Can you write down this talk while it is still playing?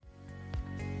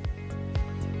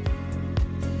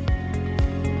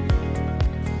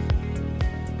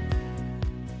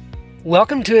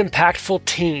Welcome to Impactful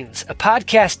Teens, a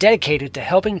podcast dedicated to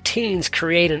helping teens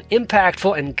create an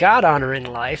impactful and God-honoring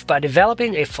life by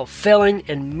developing a fulfilling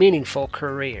and meaningful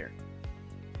career.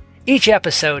 Each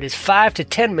episode is 5 to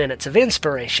 10 minutes of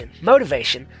inspiration,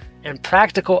 motivation, and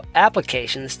practical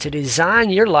applications to design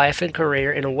your life and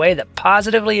career in a way that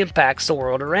positively impacts the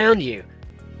world around you.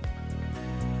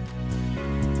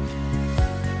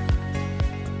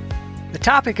 The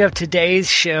topic of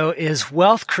today's show is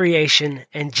wealth creation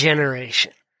and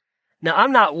generation. Now,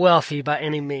 I'm not wealthy by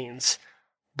any means,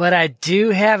 but I do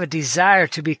have a desire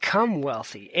to become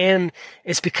wealthy. And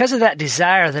it's because of that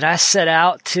desire that I set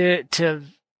out to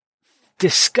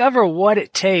discover what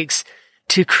it takes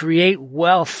to create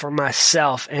wealth for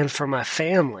myself and for my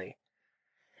family.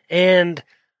 And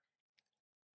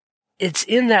it's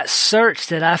in that search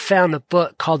that I found a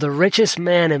book called The Richest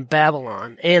Man in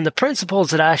Babylon. And the principles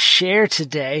that I share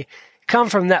today come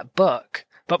from that book.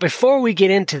 But before we get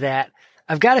into that,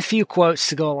 I've got a few quotes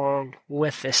to go along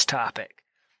with this topic.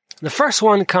 The first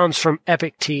one comes from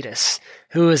Epictetus,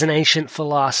 who is an ancient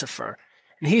philosopher.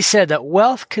 And he said that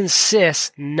wealth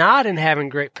consists not in having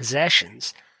great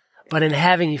possessions, but in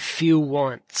having few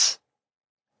wants.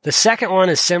 The second one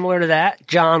is similar to that,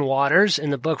 John Waters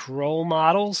in the book Role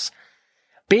Models.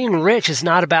 Being rich is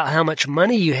not about how much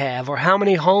money you have or how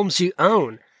many homes you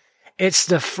own. It's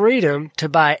the freedom to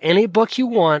buy any book you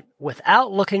want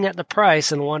without looking at the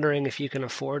price and wondering if you can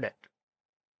afford it.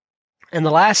 And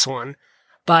the last one,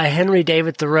 by Henry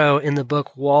David Thoreau in the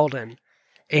book Walden.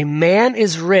 A man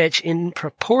is rich in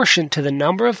proportion to the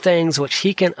number of things which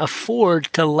he can afford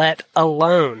to let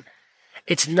alone.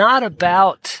 It's not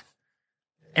about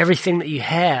everything that you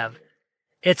have.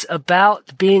 It's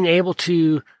about being able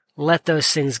to let those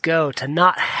things go, to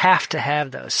not have to have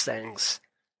those things.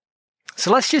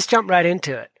 So let's just jump right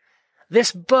into it.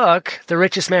 This book, The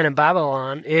Richest Man in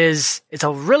Babylon, it's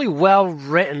a really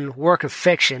well-written work of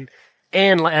fiction,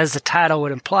 and as the title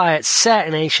would imply, it's set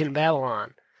in ancient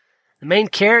Babylon. The main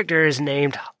character is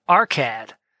named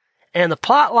Arkad, and the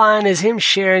plot line is him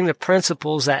sharing the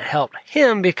principles that helped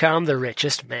him become the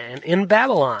richest man in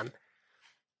Babylon.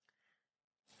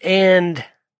 And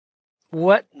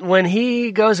when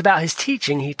he goes about his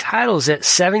teaching, he titles it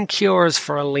 7 Cures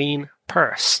for a Lean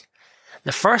Purse.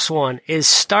 The first one is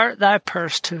start thy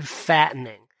purse to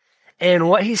fattening. And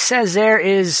what he says there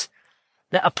is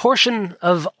that a portion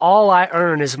of all I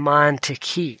earn is mine to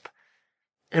keep.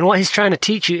 And what he's trying to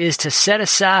teach you is to set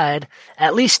aside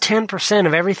at least 10%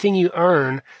 of everything you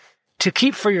earn to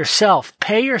keep for yourself.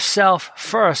 Pay yourself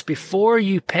first before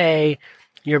you pay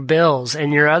your bills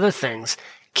and your other things.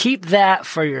 Keep that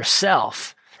for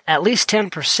yourself, at least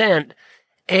 10%,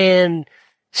 and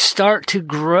start to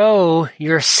grow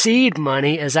your seed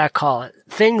money, as I call it,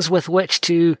 things with which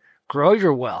to grow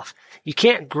your wealth. You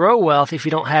can't grow wealth if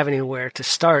you don't have anywhere to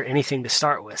start, anything to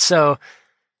start with. So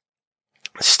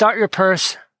start your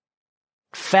purse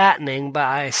fattening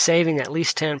by saving at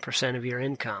least 10% of your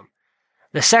income.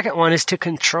 The second one is to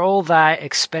control thy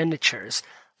expenditures,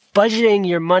 budgeting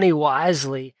your money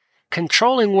wisely,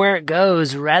 controlling where it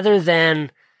goes rather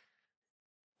than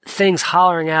things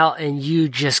hollering out and you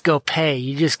just go pay.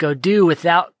 You just go do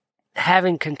without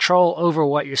having control over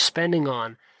what you're spending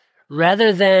on.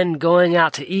 Rather than going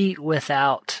out to eat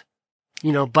without,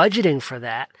 budgeting for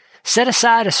that. Set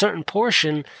aside a certain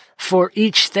portion for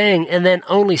each thing and then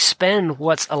only spend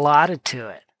what's allotted to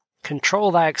it.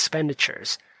 Control thy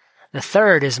expenditures. The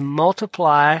third is make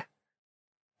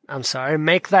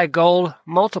thy gold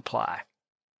multiply.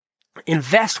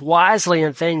 Invest wisely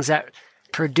in things that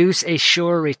produce a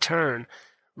sure return.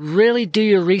 Really do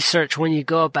your research when you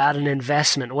go about an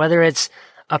investment, whether it's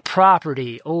a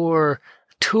property or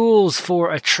tools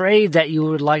for a trade that you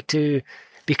would like to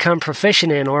become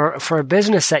proficient in or for a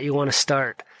business that you want to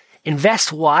start.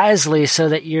 Invest wisely so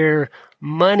that your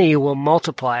money will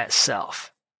multiply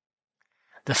itself.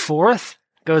 The fourth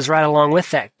goes right along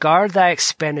with that. Guard thy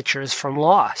expenditures from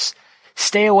loss.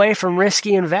 Stay away from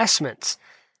risky investments.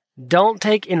 Don't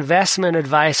take investment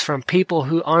advice from people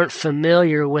who aren't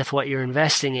familiar with what you're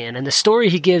investing in. And the story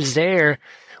he gives there,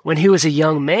 when he was a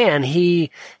young man,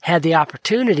 he had the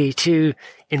opportunity to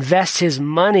invest his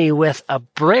money with a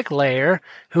bricklayer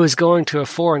who was going to a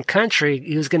foreign country.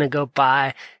 He was going to go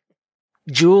buy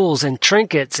jewels and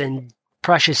trinkets and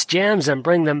precious gems and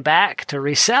bring them back to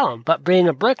resell them. But being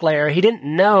a bricklayer, he didn't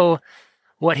know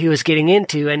what he was getting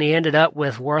into, and he ended up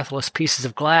with worthless pieces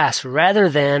of glass rather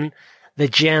than the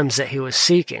gems that he was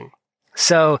seeking.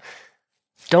 So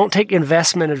don't take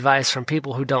investment advice from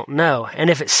people who don't know. And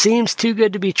if it seems too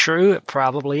good to be true, it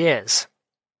probably is.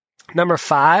 Number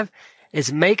 5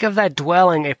 is make of thy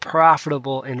dwelling a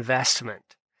profitable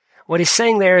investment. What he's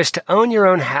saying there is to own your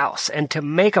own house and to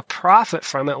make a profit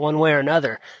from it one way or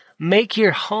another. Make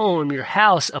your home, your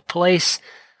house, a place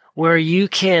where you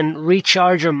can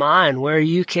recharge your mind, where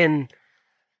you can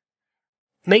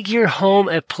make your home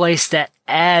a place that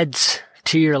adds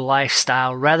to your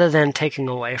lifestyle rather than taking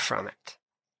away from it.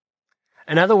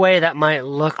 Another way that might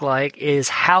look like is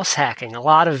house hacking. A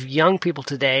lot of young people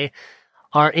today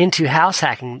are into house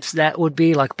hacking. That would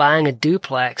be like buying a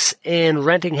duplex and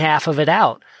renting half of it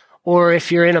out. Or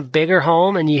if you're in a bigger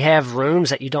home and you have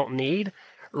rooms that you don't need,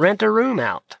 rent a room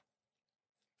out.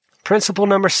 Principle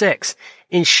number 6,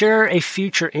 ensure a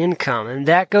future income. And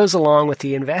that goes along with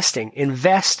the investing.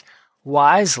 Invest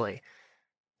wisely.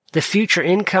 The future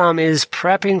income is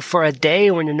prepping for a day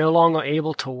when you're no longer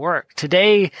able to work.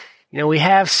 Today, we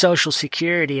have Social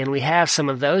Security and we have some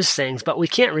of those things, but we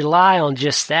can't rely on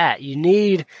just that. You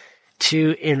need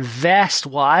to invest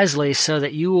wisely so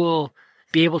that you will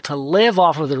be able to live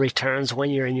off of the returns when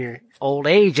you're in your old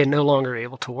age and no longer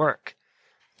able to work.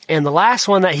 And the last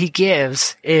one that he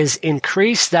gives is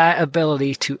increase that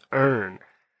ability to earn.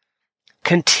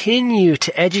 Continue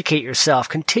to educate yourself.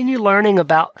 Continue learning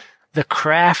about the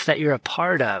craft that you're a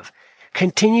part of.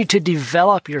 Continue to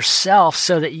develop yourself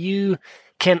so that you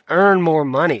can earn more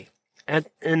money.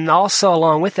 And also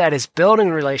along with that is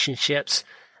building relationships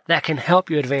that can help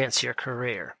you advance your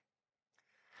career.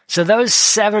 So those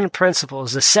 7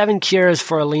 principles, the 7 cures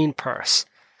for a lean purse.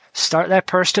 Start that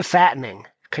purse to fattening.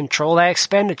 Control thy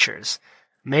expenditures.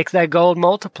 Make thy gold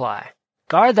multiply.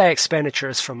 Guard thy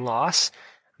expenditures from loss.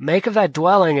 Make of thy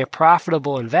dwelling a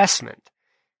profitable investment.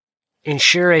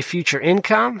 Ensure a future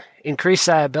income. Increase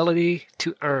thy ability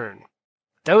to earn.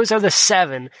 Those are the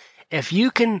 7. If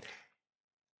you can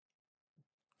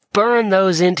burn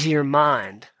those into your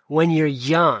mind when you're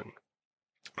young,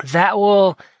 that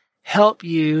will help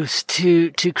you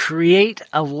to create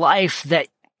a life that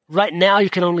right now you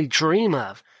can only dream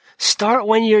of. Start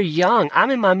when you're young.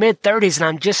 I'm in my mid-30s and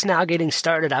I'm just now getting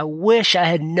started. I wish I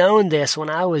had known this when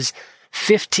I was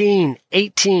 15,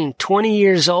 18, 20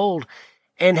 years old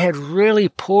and had really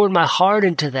poured my heart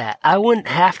into that. I wouldn't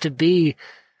have to be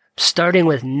starting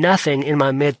with nothing in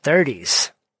my mid-30s.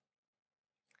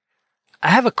 I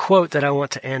have a quote that I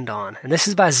want to end on, and this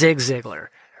is by Zig Ziglar.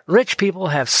 Rich people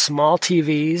have small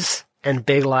TVs and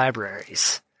big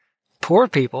libraries. Poor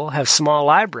people have small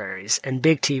libraries and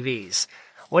big TVs.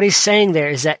 What he's saying there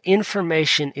is that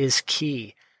information is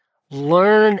key.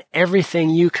 Learn everything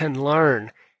you can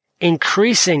learn,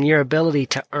 increasing your ability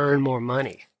to earn more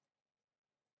money.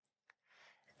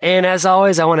 And as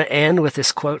always, I want to end with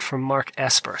this quote from Mark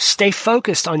Esper. Stay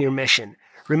focused on your mission.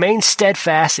 Remain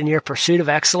steadfast in your pursuit of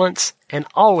excellence and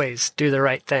always do the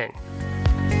right thing.